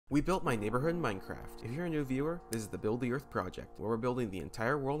We built my neighborhood in Minecraft. If you're a new viewer, this is the Build the Earth project, where we're building the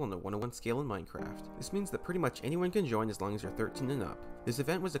entire world on the 101 scale in Minecraft. This means that pretty much anyone can join as long as you're 13 and up. This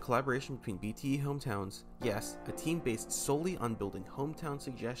event was a collaboration between BTE Hometowns, yes, a team based solely on building hometown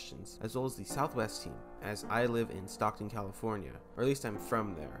suggestions, as well as the Southwest team, as I live in Stockton, California. Or at least I'm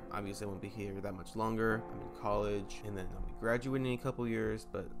from there. Obviously I won't be here that much longer. I'm in college, and then I'll be graduating in a couple years,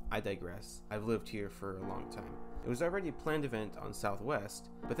 but I digress. I've lived here for a long time. It was already a planned event on Southwest,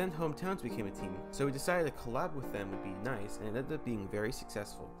 but then Hometowns became a team, so we decided a collab with them would be nice, and it ended up being very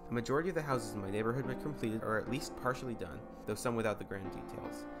successful. A majority of the houses in my neighborhood were completed or at least partially done, though some without the grand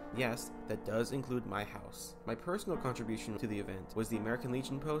details. Yes, that does include my house. My personal contribution to the event was the American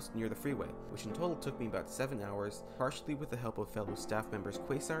Legion post near the freeway, which in total took me about 7 hours, partially with the help of fellow staff members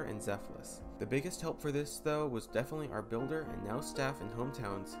Quasar and Zephless. The biggest help for this, though, was definitely our builder and now staff in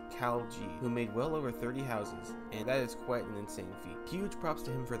Hometowns, Cal G, who made well over 30 houses, and that is quite an insane feat. Huge props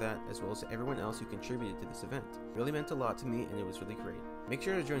to him for that, as well as to everyone else who contributed to this event. It really meant a lot to me, and it was really great. Make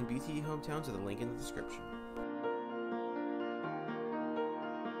sure to join BTE Hometowns with a link in the description.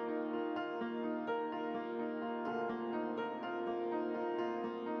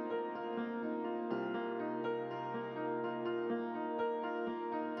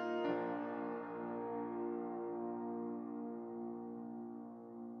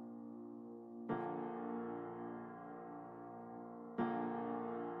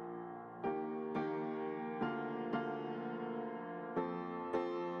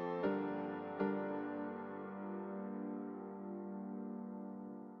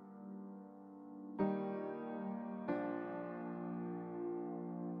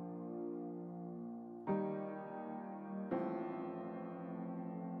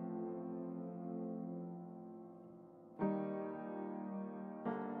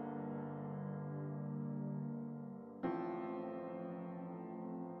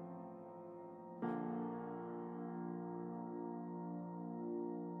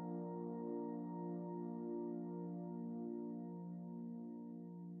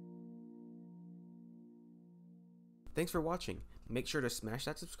 Thanks for watching. Make sure to smash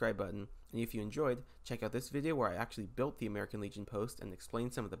that subscribe button, and if you enjoyed, check out this video where I actually built the American Legion post and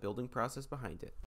explained some of the building process behind it.